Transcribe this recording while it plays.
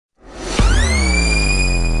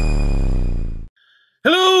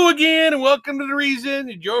again, and welcome to the reason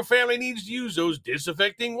that your family needs to use those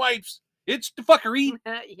disinfecting wipes. It's the fuckery.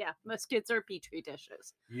 Yeah, most kids are petri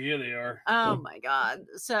dishes. Yeah, they are. Oh my god.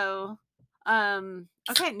 So,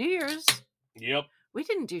 okay, New Year's. Yep. We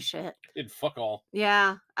didn't do shit. It fuck all.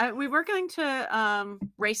 Yeah, we were going to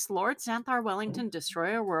race Lord Xanthar Wellington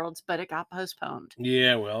Destroyer Worlds, but it got postponed.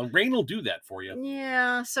 Yeah, well, rain will do that for you.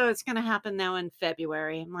 Yeah, so it's gonna happen now in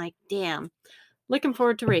February. I'm like, damn. Looking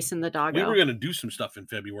forward to racing the doggo. We were gonna do some stuff in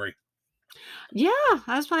February. Yeah,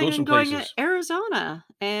 I was planning on going to places. Arizona,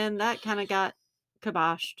 and that kind of got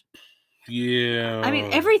kiboshed. Yeah. I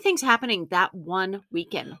mean, everything's happening that one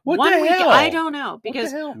weekend. What one the weekend. hell? I don't know because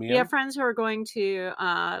What the hell, man? we have friends who are going to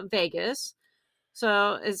Vegas,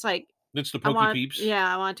 so it's like It's the Pokey Peeps.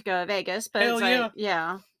 Yeah, I want to go to Vegas, but Hell it's yeah. like,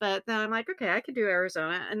 yeah. But then I'm like, okay, I could do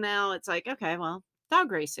Arizona, and now it's like, okay, well,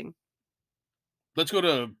 dog racing. Let's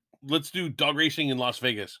do dog racing in Las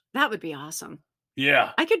Vegas. That would be awesome.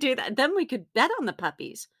 Yeah. I could do that. Then we could bet on the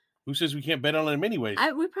puppies. Who says we can't bet on them anyways?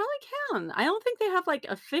 We probably can. I don't think they have like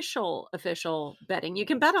official betting. You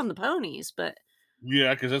can bet on the ponies, but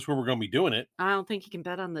Yeah, because that's where we're gonna be doing it. I don't think you can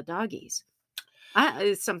bet on the doggies.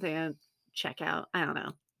 It's something to check out. I don't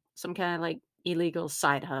know. Some kind of like illegal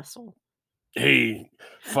side hustle. Hey,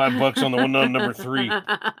 $5 on the one on number 3.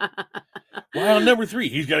 Wow, number 3.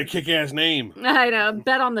 He's got a kick-ass name. I know.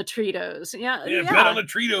 Bet on the Treatos. Yeah, bet on the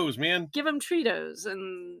Treatos, man. Give him Treatos,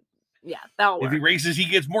 and yeah, that'll work. If he races, he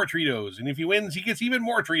gets more Treatos, and if he wins, he gets even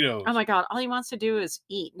more Treatos. Oh my god! All he wants to do is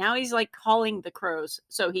eat. Now he's like calling the crows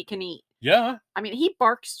so he can eat. Yeah. I mean, he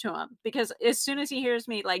barks to him because as soon as he hears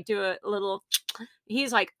me like do a little,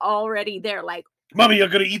 he's like already there. Like, Mommy, you're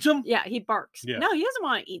gonna eat some? yeah, he barks. Yeah. No, he doesn't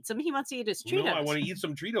want to eat some. He wants to eat his Treatos. No, I want to eat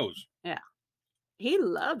some Treatos. Yeah. He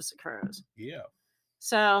loves crows. Yeah.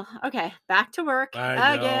 So, okay, back to work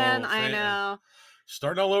again. I know.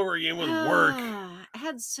 Start all over again with work. I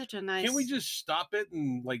had such a nice. Can't we just stop it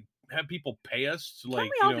and like have people pay us to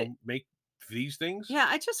like make these things? Yeah,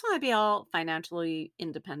 I just want to be all financially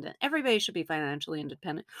independent. Everybody should be financially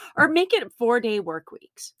independent, or make it 4-day work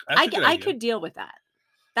weeks. I could deal with that.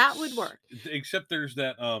 That would work. Except there's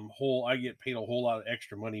that whole I get paid a whole lot of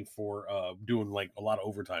extra money for doing like a lot of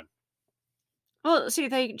overtime. Well, see,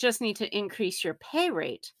 they just need to increase your pay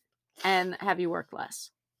rate and have you work less.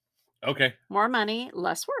 Okay. More money,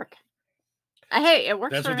 less work. Hey, it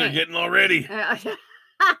works. That's for what me. they're getting already.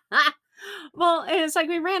 Well, it's like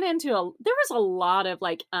we ran into there was a lot of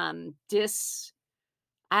like I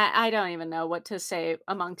don't even know what to say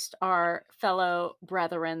amongst our fellow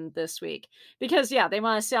brethren this week because they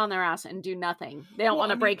want to sit on their ass and do nothing. They don't want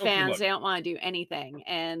to break fans. They don't want to do anything,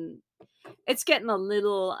 and it's getting a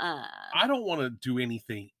little. I don't want to do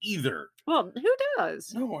anything either. Well, who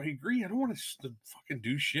does? No, I agree. I don't want to fucking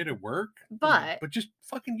do shit at work. But just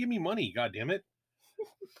fucking give me money. God damn it.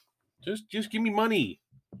 just give me money.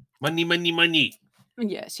 Money.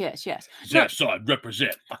 Yes. Yes, so I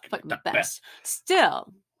represent. Fucking the best.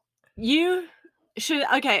 Still, you should.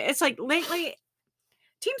 Okay, it's like lately,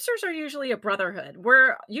 Teamsters are usually a brotherhood.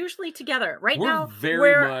 We're usually together. Right now,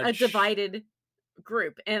 we're a divided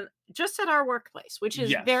group, and just at our workplace, which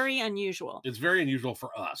is very unusual. It's very unusual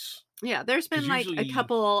for us. Yeah, there's been like a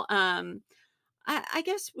couple. I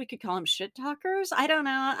guess we could call them shit talkers. I don't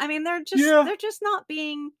know. I mean, they're just not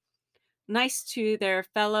being nice to their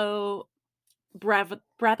fellow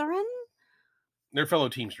brethren. Their fellow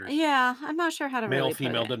Teamsters. Yeah, I'm not sure how to male, really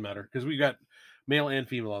female, doesn't matter because we got male and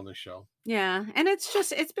female on this show. Yeah, and it's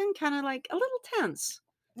been kind of like a little tense.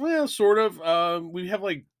 Well, sort of. We have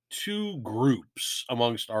like 2 groups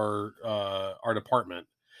amongst our department,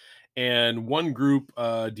 and one group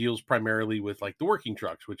deals primarily with like the working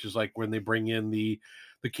trucks, which is like when they bring in the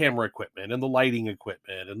camera equipment and the lighting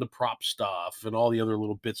equipment and the prop stuff and all the other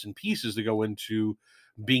little bits and pieces that go into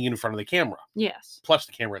being in front of the camera. Yes. Plus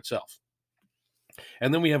the camera itself.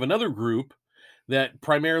 And then we have another group that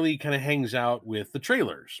primarily kind of hangs out with the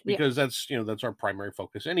trailers because that's our primary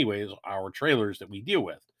focus anyways, our trailers that we deal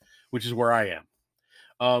with, which is where I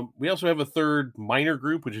am. We also have a third minor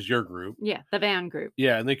group, which is your group. Yeah, the van group.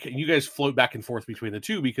 Yeah, and you guys float back and forth between the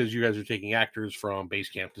two because you guys are taking actors from base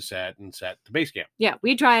camp to set and set to base camp. Yeah,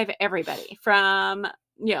 we drive everybody from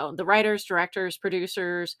the writers, directors,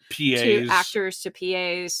 producers, PAs, to actors, to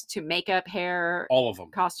PAs, to makeup, hair, all of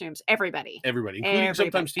them, costumes, everybody, including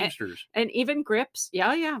sometimes Teamsters, and even grips.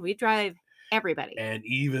 Yeah, we drive everybody, and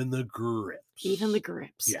even the grips.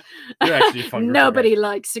 Yeah, they're actually fun. Nobody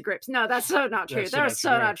likes the grips. No, that's so not true. They're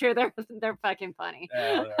so not true. They're fucking funny.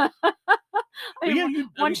 I mean,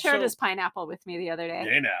 one shared his pineapple with me the other day.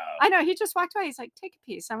 You know. I know. He just walked away. He's like, take a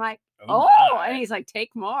piece. I'm like, oh and he's like,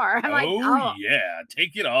 take more. I'm like, oh yeah,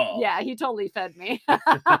 take it all. Yeah, he totally fed me. Oh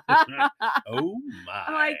my.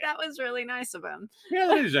 I'm like, that was really nice of him. Yeah,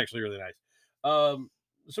 that is actually really nice.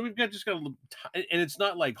 So we've got just got a little, and it's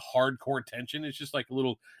not like hardcore tension. It's just like a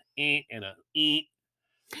little and a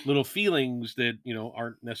little feelings that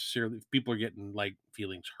aren't necessarily, people are getting like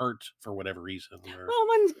feelings hurt for whatever reason. Well,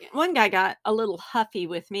 one guy got a little huffy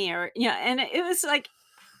with me, and it was like,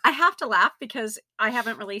 I have to laugh because I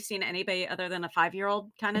haven't really seen anybody other than a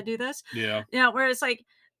 5-year-old kind of do this. Yeah. Where it's like,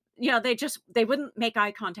 they wouldn't make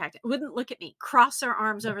eye contact, wouldn't look at me, cross their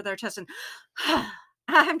arms over their chest, and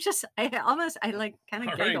I like kind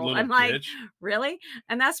of giggle. Right, I'm like, bitch. Really?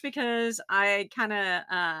 And that's because I kind of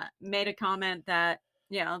made a comment that,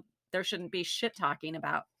 there shouldn't be shit talking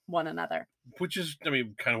about one another. Which is, I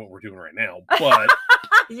mean, kind of what we're doing right now. But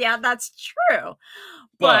yeah, that's true.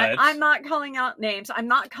 But I'm not calling out names. I'm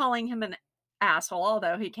not calling him an asshole,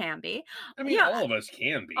 although he can be. I mean, all of us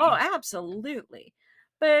can be. Oh, absolutely.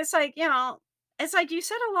 But it's like, it's like you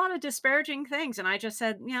said a lot of disparaging things, and I just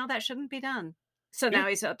said, that shouldn't be done. So now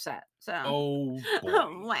he's upset. So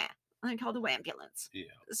boy. I called the ambulance. Yeah.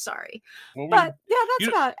 Sorry. Well, but yeah, that's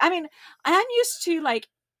about, I mean, I'm used to like,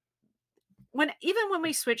 even when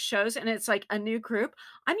we switch shows and it's like a new group,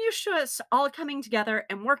 I'm used to us all coming together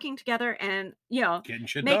and working together and, getting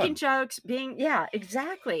shit making done. jokes,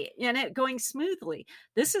 exactly. And it going smoothly.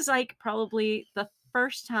 This is like probably the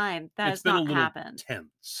first time that has not happened.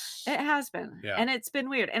 Tense. It has been. Yeah. And it's been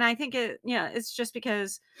weird. And I think it's just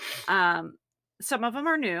because some of them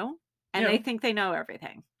are new and they think they know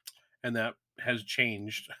everything. And that has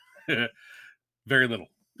changed very little.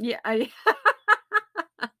 Yeah. There's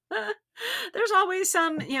always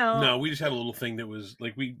some, No, we just had a little thing that was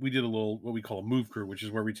like, we did a little, what we call a move crew, which is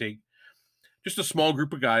where we take just a small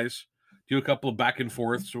group of guys, do a couple of back and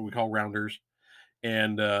forths, what we call rounders,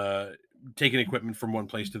 and taking equipment from one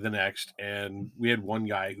place to the next. And we had one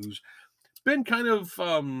guy who's been kind of, I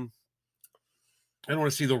don't want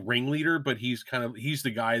to say the ringleader, but he's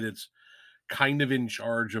the guy that's kind of in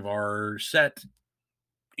charge of our set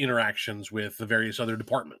interactions with the various other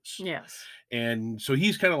departments. Yes. And so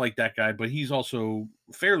he's kind of like that guy, but he's also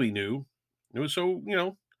fairly new. So,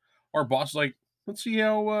 our boss is like, let's see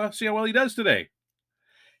how well he does today.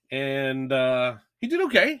 And he did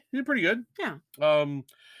okay. He did pretty good. Yeah.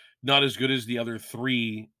 Not as good as the other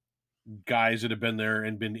 3 guys that have been there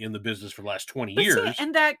and been in the business for the last 20 years. See,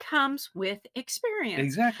 and that comes with experience.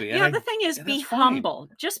 Exactly. The thing is, be humble.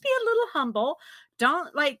 Just be a little humble. Don't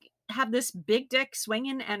have this big dick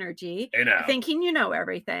swinging energy, thinking you know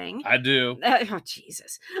everything. I do. Oh,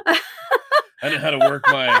 Jesus. I know how to work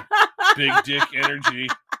my big dick energy.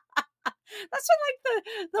 That's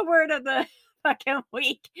the word of the fucking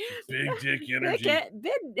week. Big dick energy.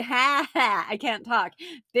 I can't talk.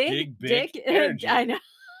 Big dick energy. I know.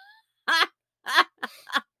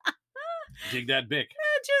 Dig that bick.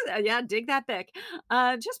 Dig that bick. Just be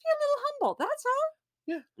a little humble. That's all.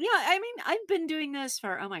 Yeah. I mean, I've been doing this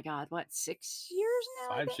for, oh my God, what, 6 years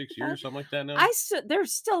now? 5, 6 years, something like that now.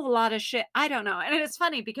 There's still a lot of shit. I don't know. And it's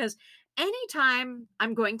funny because anytime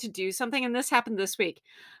I'm going to do something, and this happened this week,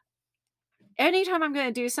 anytime I'm going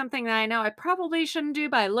to do something that I know I probably shouldn't do,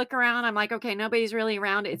 but I look around, I'm like, okay, nobody's really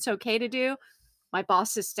around. It's okay to do. My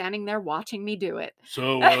boss is standing there watching me do it.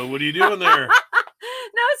 So what are you doing there?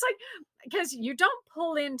 No, it's like, because you don't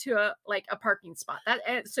pull into a parking spot.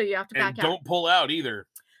 So you have to back out. Don't pull out either.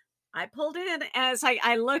 I pulled in, and it's like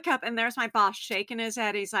I look up, and there's my boss shaking his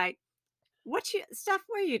head. He's like, what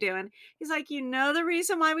are you doing? He's like, the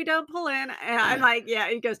reason why we don't pull in? And I'm like, yeah.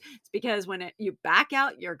 He goes, it's because when you back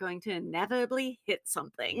out, you're going to inevitably hit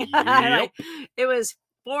something. Yep. It was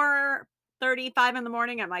 4:35 in the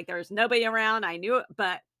morning. I'm like, there's nobody around. I knew it,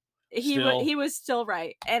 but he was still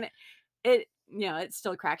right. And it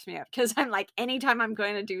still cracks me up because I'm like, anytime I'm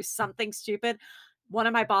going to do something stupid, one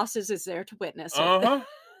of my bosses is there to witness it.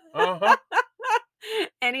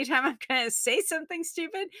 Anytime I'm going to say something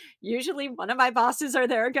stupid, usually one of my bosses are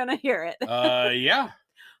there going to hear it. Yeah.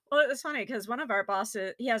 Well, it was funny because one of our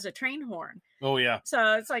bosses, he has a train horn. Oh, yeah.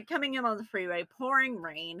 So it's like coming in on the freeway, pouring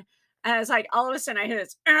rain. And it's like all of a sudden I hear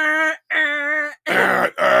this. I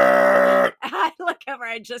look over,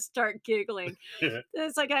 I just start giggling.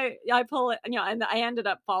 It's like I pull it, and I ended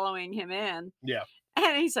up following him in. Yeah.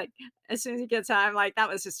 And he's like, as soon as he gets out, I'm like, that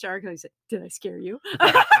was hysterical. He's like, did I scare you?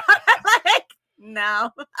 No.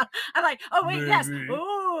 I'm like, oh wait, yes.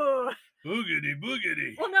 Ooh. Boogity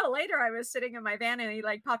boogity. Well, no, later I was sitting in my van and he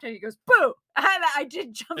popped out. He goes, boo. I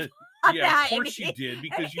did jump on yeah, that. of course you did,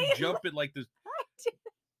 because you jump at like this.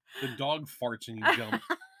 The dog farts and you jump.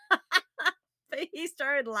 He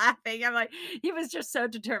started laughing. I'm like, he was just so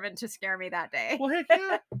determined to scare me that day. Well, heck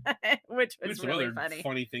yeah. Which was really other funny.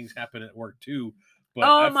 Funny things happen at work too. But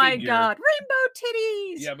oh my God, rainbow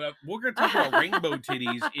titties! Yeah, but we're going to talk about rainbow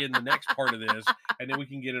titties in the next part of this, and then we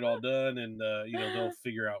can get it all done, and they'll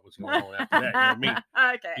figure out what's going on after that. You know what I mean?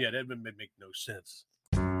 Okay. Yeah, that would make no sense.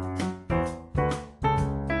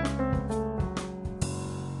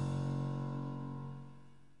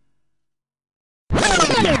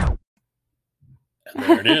 And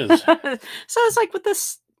there it is. So it's like with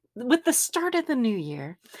the start of the new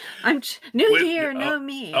year, new year, no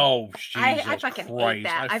me. Oh, Jesus I fucking hate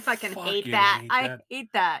that. I fucking hate that. I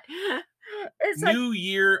hate that. It's new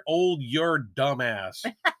year, old your dumbass.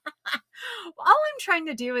 All I'm trying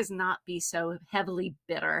to do is not be so heavily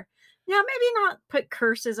bitter. Now, maybe not put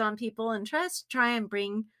curses on people and just try and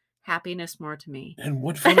bring happiness more to me. And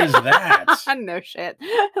what fun is that? No shit.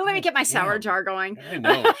 Let me get my sour jar going. I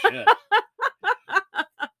know shit.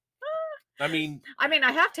 I mean,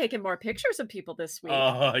 I have taken more pictures of people this week.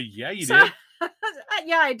 Yeah, you did.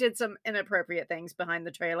 Yeah, I did some inappropriate things behind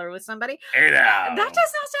the trailer with somebody. That does not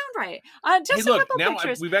sound right. Just a couple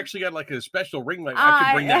pictures. We've actually got like a special ring light. I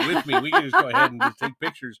could bring that with me. We can just go ahead and just take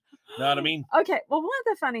pictures. Know what I mean? Okay. Well, one of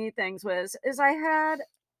the funny things is I had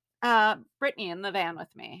Brittany in the van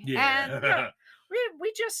with me. Yeah. And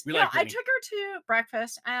I took her to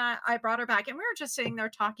breakfast and I brought her back and we were just sitting there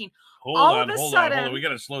talking. Hold on. We got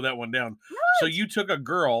to slow that one down. What? So you took a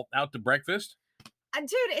girl out to breakfast? Dude,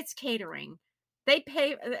 it's catering. They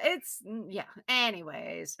pay.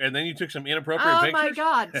 Anyways. And then you took some inappropriate pictures? Oh my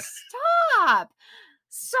God. Stop.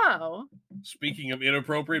 So. Speaking of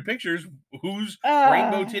inappropriate pictures, whose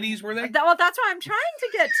rainbow titties were they? Well, that's what I'm trying to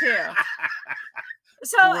get to.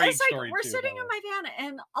 So it's like we're sitting in my van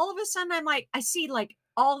and all of a sudden I'm like, I see like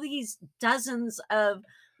all these dozens of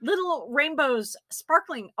little rainbows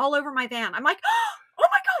sparkling all over my van. I'm like, oh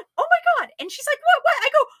my God. And she's like, what? I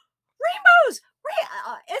go, rainbows.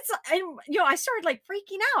 I started like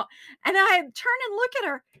freaking out and I turn and look at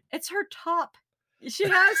her. It's her top. She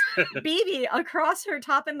has BB across her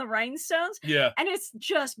top in the rhinestones. Yeah. And it's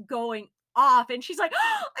just going off and she's like,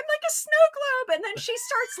 oh, I'm like a snow globe, and then she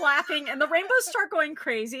starts laughing and the rainbows start going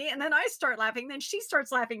crazy and then I start laughing, then she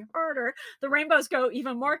starts laughing harder, the rainbows go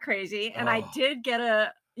even more crazy, and I did get because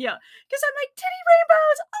I'm like, titty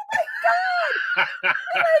rainbows, oh my God,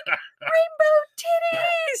 like rainbow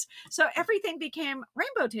titties, so everything became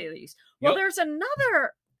rainbow titties. Well, there's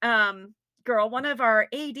another girl, one of our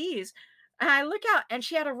ADs, and I look out and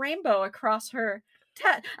she had a rainbow across her.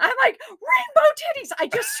 I'm like, rainbow titties. I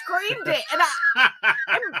just screamed it. And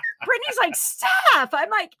Brittany's like, stop. I'm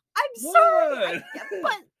like, I'm sorry.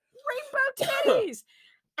 But rainbow titties.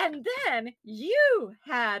 And then you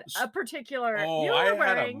had a particular. I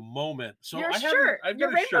had a moment. So your I've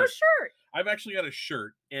got a rainbow shirt. I've actually got a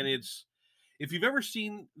shirt, and it's, if you've ever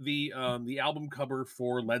seen the album cover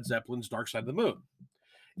for Led Zeppelin's Dark Side of the Moon.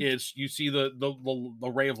 Is you see the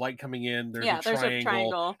ray of light coming in, there's a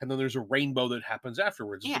triangle, and then there's a rainbow that happens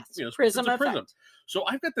afterwards. Yes, it's prism. It's a prism. So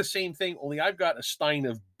I've got the same thing, only I've got a stein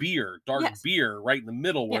of beer, dark beer, right in the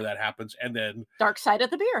middle where that happens, and then dark side of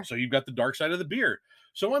the beer. So you've got the dark side of the beer.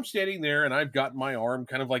 So I'm standing there, and I've got my arm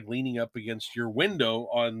kind of like leaning up against your window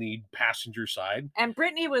on the passenger side, and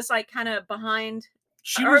Brittany was like kind of behind.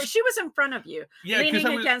 She was in front of you,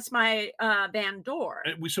 leaning against my van door.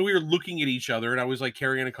 So we were looking at each other, and I was like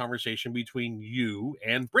carrying a conversation between you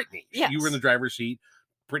and Brittany. Yes. You were in the driver's seat.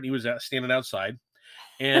 Brittany was standing outside,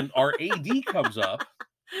 and our AD comes up.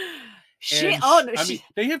 Now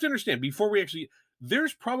you have to understand, before we actually,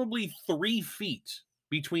 there's probably 3 feet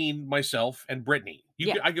between myself and Brittany.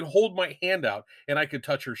 I could hold my hand out and I could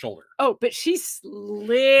touch her shoulder. Oh, but she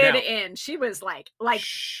slid in. She was like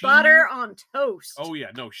butter on toast. Oh yeah,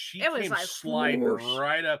 no, she came like, sliding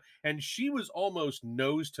right up, and she was almost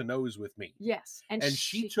nose to nose with me. Yes, and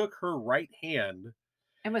she took her right hand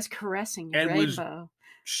and was caressing and rainbow. Was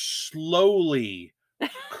slowly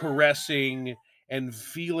caressing and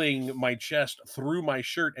feeling my chest through my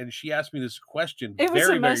shirt, and she asked me this question. It was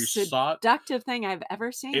the most seductive thing I've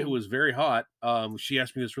ever seen. It was very hot. She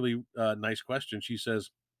asked me this really nice question. She says,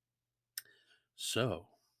 "So,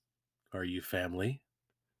 are you family?"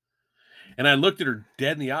 And I looked at her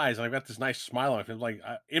dead in the eyes, and I got this nice smile on my face. Like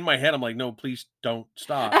in my head, I'm like, "No, please don't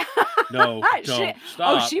stop. No, don't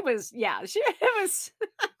stop." Oh, she was. It was.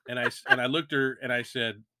 and I looked at her, and I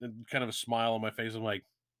said, kind of a smile on my face. I'm like,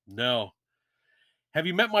 "No. Have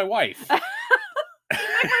you met my wife?"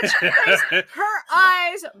 her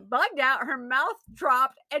eyes bugged out, her mouth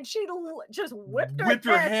dropped, and she just whipped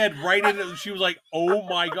her head right into. She was like, "Oh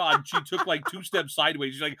my god!" She took like 2 steps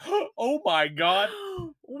sideways. She's like, "Oh my god!"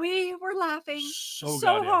 We were laughing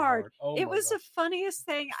so hard. Oh it was the funniest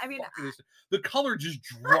thing. I mean, the color just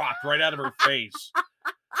dropped right out of her face.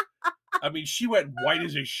 I mean, she went white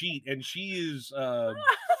as a sheet, and she is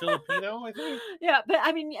Filipino, I think. Yeah, but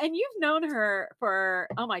I mean, and you've known her for,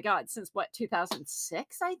 oh my God, since what,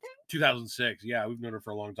 2006, I think? 2006, yeah, we've known her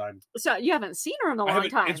for a long time. So you haven't seen her in a long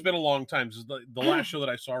time. It's been a long time. Since the last show that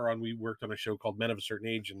I saw her on, we worked on a show called Men of a Certain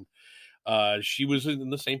Age, and she was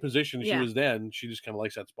in the same position she was then. She just kind of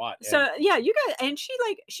likes that spot. So yeah, you guys, and she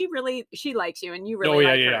likes you, and you really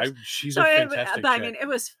like her. She's a fantastic. But I mean, it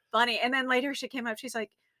was funny. And then later she came up, she's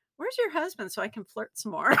like, "Where's your husband so I can flirt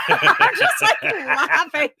some more?" I'm just like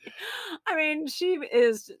laughing. I mean,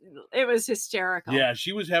 it was hysterical. Yeah,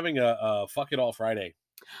 she was having a fuck it all Friday.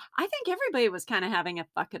 I think everybody was kind of having a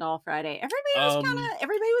fuck it all Friday. Everybody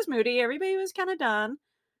was moody. Everybody was kind of done.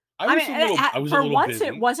 I mean, for once busy.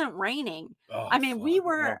 It wasn't raining. Oh, I mean, we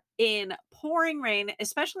were in pouring rain,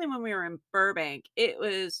 especially when we were in Burbank. It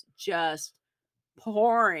was just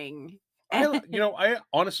pouring. I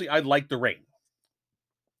honestly, I like the rain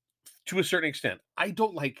to a certain extent. I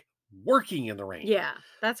don't like working in the rain. Yeah,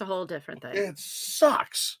 that's a whole different thing. It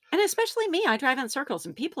sucks. And especially me, I drive in circles,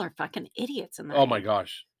 and people are fucking idiots in the rain. Oh my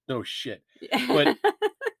gosh, no shit. But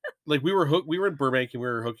like we were in Burbank, and we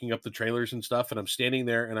were hooking up the trailers and stuff, and I'm standing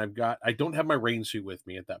there, and I don't have my rain suit with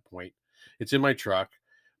me at that point. It's in my truck.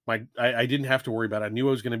 I didn't have to worry about it. I knew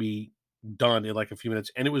I was going to be done in like a few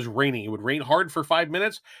minutes, and it was raining. It would rain hard for 5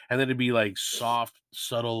 minutes, and then it'd be like soft,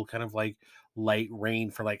 subtle, kind of like light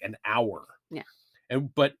rain for like an hour. Yeah.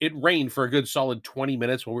 But it rained for a good solid 20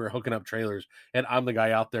 minutes when we were hooking up trailers, and I'm the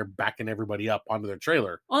guy out there backing everybody up onto their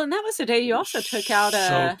trailer. Well, and that was the day you also took out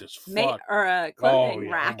a clothing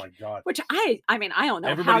rack. Oh my god! Which I mean, I don't know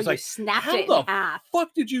Everybody's how you snapped it in half.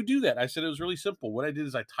 Fuck, did you do that? I said it was really simple. What I did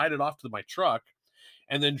is I tied it off to my truck,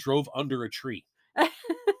 and then drove under a tree.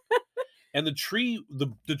 And the tree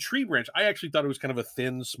branch, I actually thought it was kind of a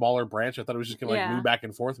thin, smaller branch. I thought it was just going to like move back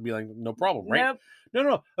and forth and be like, no problem, right? Nope.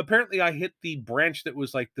 No. Apparently, I hit the branch that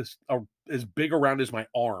was like this, as big around as my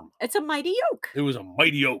arm. It's a mighty oak. It was a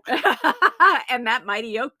mighty oak. And that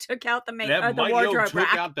mighty oak took out the wardrobe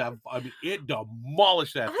rack. It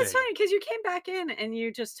demolished that thing. That's funny, because you came back in and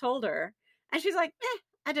you just told her, and she's like,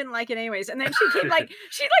 I didn't like it anyways. And then she came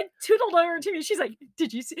she tootled over to me. She's like,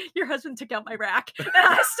 "Did you see your husband took out my rack?" And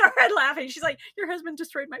I started laughing. She's like, "Your husband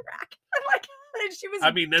destroyed my rack." I'm like, and she was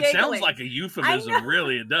that sounds like a euphemism,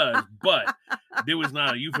 really, it does. But it was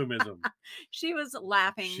not a euphemism. She was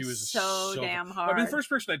laughing so damn hard. I mean, the first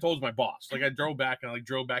person I told was my boss. Like I drove back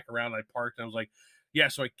around and I parked and I was like, "Yeah,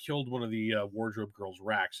 so I killed one of the wardrobe girl's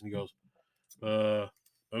racks." And he goes,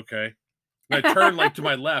 okay. And I turned like to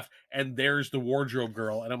my left, and there's the wardrobe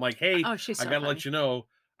girl, and I'm like, "Hey, she's so I gotta funny. Let you know,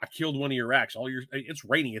 I killed one of your racks. It's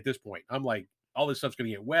raining at this point. I'm like, all this stuff's gonna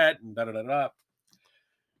get wet and da da da da."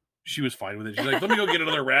 She was fine with it. She's like, "Let me go get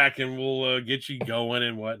another rack, and we'll get you going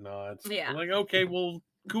and whatnot." Yeah. I'm like, "Okay, well,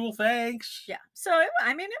 cool, thanks." Yeah. So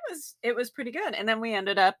it was pretty good, and then we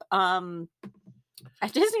ended up at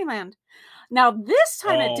Disneyland. Now this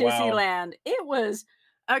time at Disneyland, it was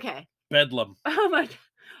okay. Bedlam. Oh my God.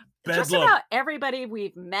 Just about everybody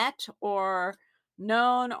we've met or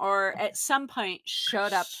known or at some point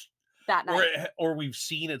showed up that night. Or we've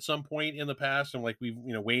seen at some point in the past, and like we've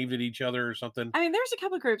waved at each other or something. I mean, there's a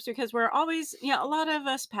couple of groups because we're always, a lot of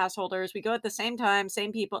us pass holders, we go at the same time,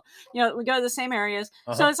 same people, we go to the same areas.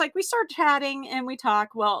 So it's like we start chatting and we talk.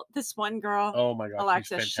 Well, this one girl, oh my God,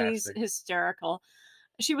 Alexa, she's hysterical.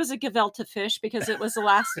 She was a gefilte fish because it was the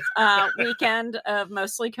last weekend of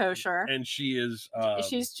Mostly Kosher. And she is...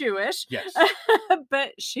 she's Jewish. Yes.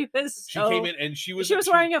 But she came in and she was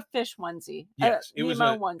wearing a fish onesie. Yes. It was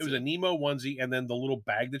a Nemo onesie. And then the little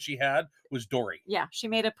bag that she had was Dory. Yeah. She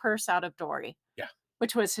made a purse out of Dory. Yeah.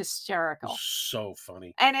 Which was hysterical. So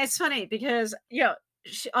funny. And it's funny because,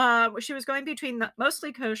 she was going between the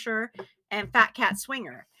Mostly Kosher and Fat Cat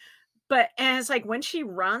Swinger. But it's like when she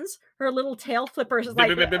runs, her little tail flippers is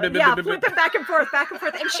like, flipping back and forth.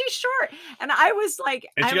 And she's short. And I was like...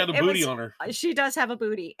 And she got a booty on her. She does have a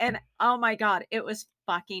booty. And oh my God, it was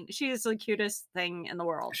she is the cutest thing in the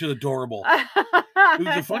world. She's adorable.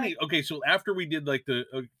 It was funny. Okay, so after we did like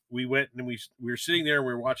we went and we were sitting there,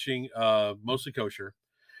 we were watching Mostly Kosher.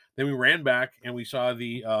 Then we ran back and we saw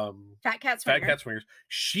the Fat Cat Swingers.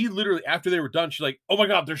 She literally, after they were done, she's like, "Oh my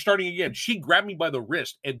God, they're starting again." She grabbed me by the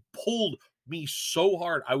wrist and pulled me so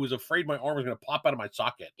hard. I was afraid my arm was going to pop out of my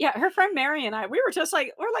socket. Yeah, her friend Mary and I, we were just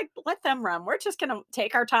like, let them run. We're just going to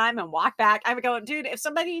take our time and walk back. I would go, dude, if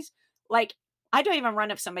somebody's like, I don't even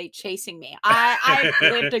run if somebody's chasing me. I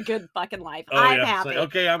lived a good fucking life. I'm happy. Like,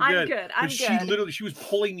 okay, I'm good. I'm good. She was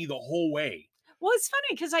pulling me the whole way. Well, it's funny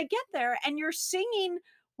because I get there and you're singing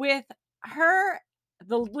with her,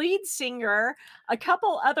 the lead singer, a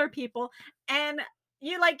couple other people, and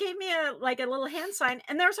you like gave me a little hand sign,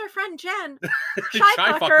 and there's our friend Jen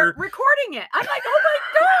Shyfucker recording it. I'm like, oh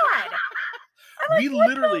my god! I'm like, we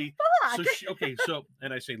literally.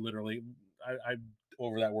 And I say literally, I'm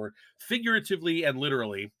over that word. Figuratively and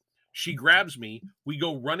literally, she grabs me. We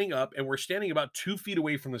go running up, and we're standing about 2 feet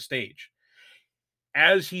away from the stage.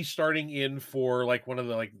 As he's starting in for like one of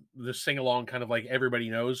the sing along, kind of like everybody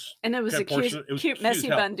knows, and it was a cute messy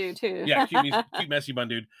bun dude too. Yeah, cute messy bun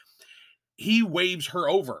dude. He waves her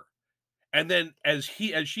over, and then as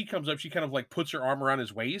she comes up, she kind of like puts her arm around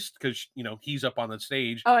his waist because he's up on the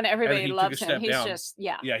stage. Oh, and everybody loves him. He's just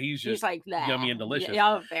he's like that, yummy and delicious.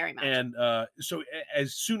 Yeah, very much. And so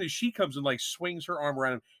as soon as she comes and like swings her arm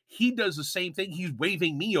around him, he does the same thing. He's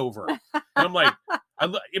waving me over, and I'm like,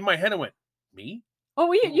 in my head, I went, me.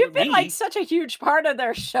 Well, you've been like such a huge part of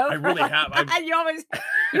their show. I really have.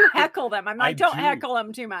 You heckle them. I'm like, don't heckle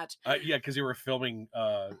them too much. Yeah, because they were filming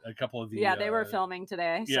a couple of the. Yeah, they were filming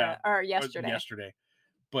today. Or yesterday. Yesterday,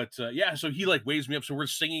 but so he like waves me up. So we're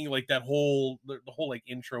singing like the whole like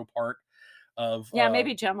intro part of.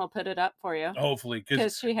 Maybe Jem will put it up for you. Hopefully,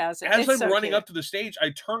 because she has it. As I'm running up to the stage,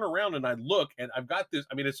 I turn around and I look, and I've got this.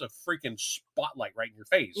 I mean, it's a freaking spotlight right in your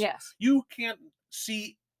face. Yes, you can't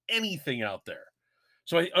see anything out there.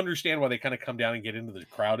 So I understand why they kind of come down and get into the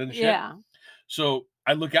crowd and shit. Yeah. So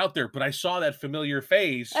I look out there, but I saw that familiar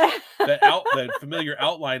face, that familiar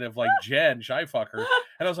outline of like Jen Shyfucker, and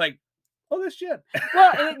I was like, "Oh, that's Jen."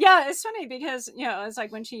 Well, it's funny because it's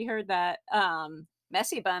like when she heard that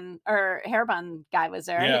messy bun or hair bun guy was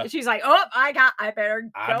there, and she's like, "Oh, I better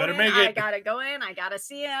make it. I gotta go in. I gotta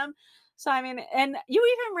see him." So I mean, and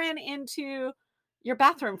you even ran into your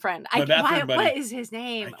bathroom friend. What is his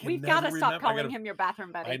name? We've got to stop calling him your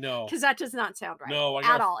bathroom buddy. I know. Because that does not sound right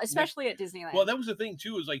at all, especially at Disneyland. Well, that was the thing,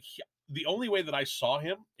 too, is like the only way that I saw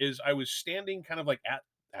him is I was standing kind of like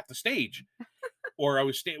at the stage. Or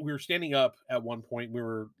we were standing up at one point.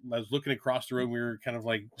 I was looking across the room. We were kind of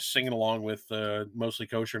like singing along with Mostly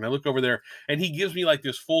Kosher. And I look over there and he gives me like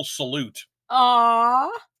this full salute.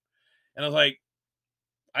 Aww. And I was like,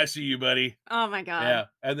 I see you, buddy. Oh my god! Yeah,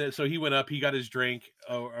 and then so he went up. He got his drink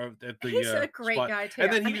at the. He's a great guy too.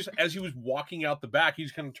 And then as he was walking out the back, he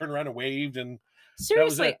just kind of turned around and waved. And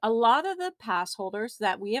seriously, a lot of the pass holders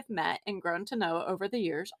that we have met and grown to know over the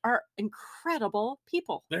years are incredible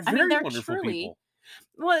people. They're very wonderful people.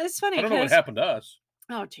 Well, it's funny. I don't know what happened to us.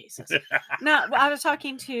 Oh Jesus! No, I was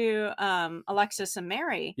talking to Alexis and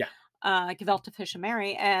Mary. Yeah. Gefilte Fish and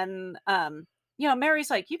Mary, and Mary's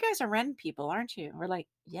like, you guys are Ren people, aren't you? We're like,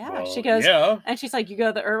 yeah. She goes, yeah. And she's like, you go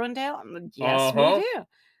to the Irwindale? I'm like, yes, we do.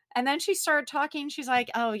 And then she started talking. She's like,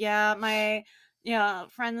 oh, yeah, my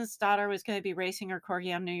friend's daughter was going to be racing her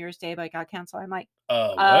corgi on New Year's Day, but it got canceled. I'm like,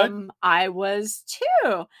 what? I was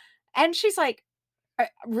too. And she's like, so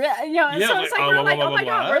it's like, we're like, oh my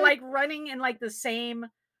God, we're like running in like the same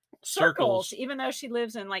circles, even though she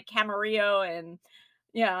lives in like Camarillo and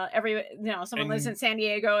someone lives in San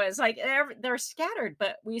Diego. It's like they're scattered,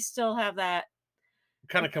 but we still have that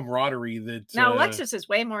kind of camaraderie that now Alexis is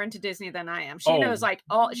way more into Disney than I am. She knows like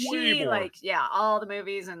all the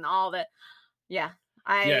movies and all that.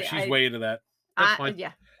 She's way into that. That's fine.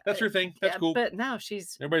 That's her thing. That's cool. But no,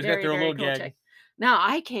 everybody's got their little gag. Chick. Now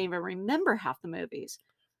I can't even remember half the movies.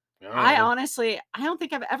 I honestly, I don't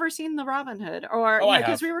think I've ever seen the Robin Hood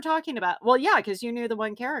because we were talking about, because you knew the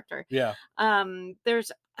one character. Yeah.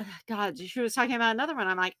 There's, God, she was talking about another one.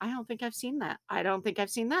 I'm like, I don't think I've seen that.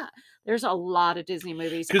 There's a lot of Disney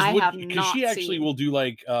movies I have not seen. Because she actually will do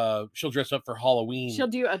like, she'll dress up for Halloween. She'll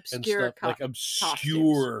do obscure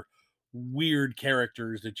obscure, weird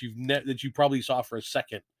characters that you probably saw for a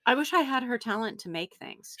second. I wish I had her talent to make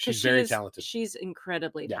things. She's very talented. She's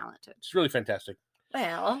incredibly talented. It's really fantastic.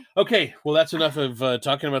 Well, okay. Well, that's enough of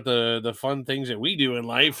talking about the fun things that we do in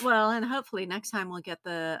life. Well, and hopefully next time we'll get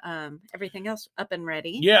the everything else up and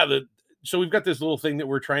ready. Yeah, So we've got this little thing that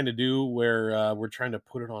we're trying to do where we're trying to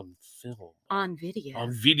put it on film. On video.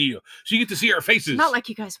 On video. So you get to see our faces. Not like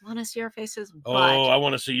you guys want to see our faces, but... Oh, I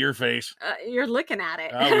want to see your face. You're looking at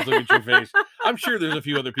it. I always look at your face. I'm sure there's a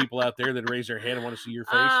few other people out there that raise their hand and want to see your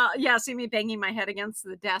face. Yeah, see me banging my head against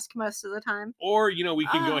the desk most of the time. Or, we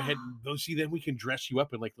can go ahead and go see them. We can dress you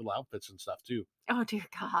up in like little outfits and stuff too. Oh, dear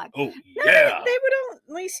God. Oh, yeah. They would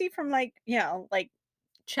only see from like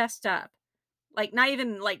chest up. Like not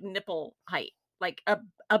even like nipple height, like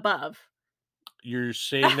above. You're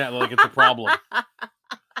saying that like it's a problem.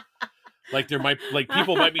 Like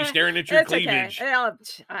people might be staring at your cleavage. Okay.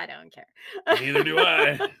 I don't care. Neither do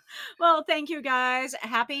I. Well, thank you guys.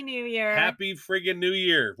 Happy New Year. Happy friggin' New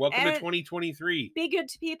Year. Welcome to 2023. Be good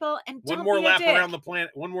to people and don't one more be lap a dick. around the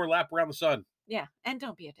planet. One more lap around the sun. Yeah, and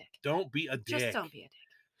don't be a dick. Don't be a dick. Just don't be a dick.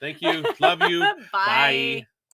 Thank you. Love you. Bye. Bye.